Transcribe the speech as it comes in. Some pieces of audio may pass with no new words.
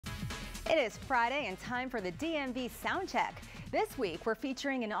It is Friday and time for the DMV Soundcheck. This week, we're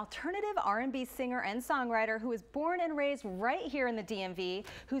featuring an alternative R&B singer and songwriter who was born and raised right here in the DMV,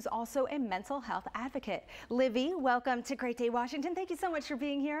 who's also a mental health advocate. Livy, welcome to Great Day, Washington. Thank you so much for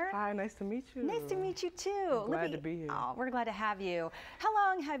being here. Hi, nice to meet you. Nice to meet you too. Glad to be here. Oh, we're glad to have you. How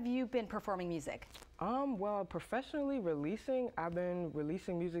long have you been performing music? Well, professionally releasing, I've been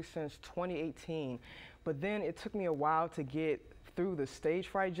releasing music since 2018, but then it took me a while to get through the stage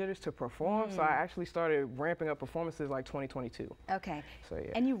fright jitters to perform, so I actually started ramping up performances like 2022. Okay. So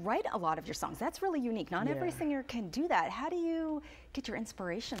yeah. And you write a lot of your songs. That's really unique. Not every singer can do that. How do you get your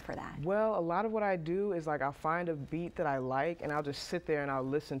inspiration for that? Well, a lot of what I do is like I'll find a beat that I like and I'll just sit there and I'll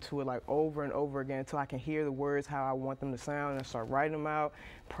listen to it like over and over again until I can hear the words how I want them to sound, and I start writing them out,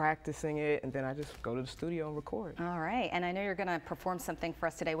 practicing it, and then I just go to the studio and record. All right. And I know you're going to perform something for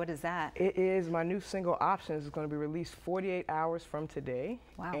us today. What is that? It is my new single, Options. It's going to be released 48 hours from today.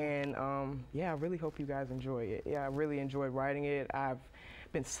 Wow. And yeah, I really hope you guys enjoy it. Yeah, I really enjoyed writing it. I've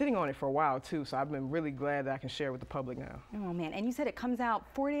been sitting on it for a while too, so I've been really glad that I can share it with the public now. Oh man, and you said it comes out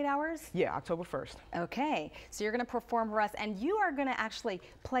 48 hours? Yeah, October 1st. Okay, so you're going to perform for us, and you are going to actually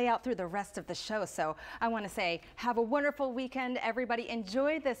play out through the rest of the show. So I want to say, have a wonderful weekend, everybody.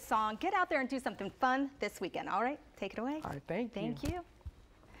 Enjoy this song. Get out there and do something fun this weekend. All right, take it away. All right, thank you. Thank you.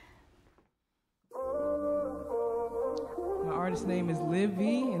 My artist's name is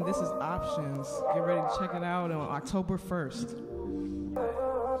Livy, and this is Options. Get ready to check it out on October 1st.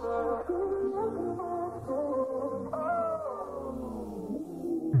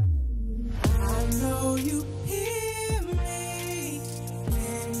 I know you hear me.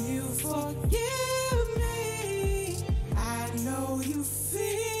 Can you forgive me? I know you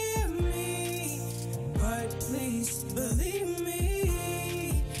fear me, but please believe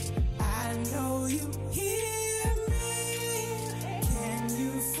me. I know you hear me. Can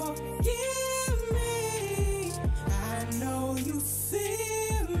you forgive me? I know you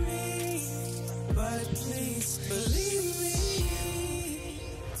fear me, but please believe me.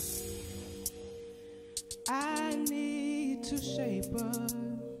 I need to shape up,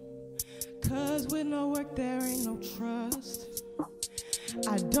 'cause with no work there ain't no trust.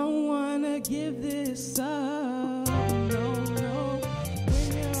 I don't wanna give this up, no.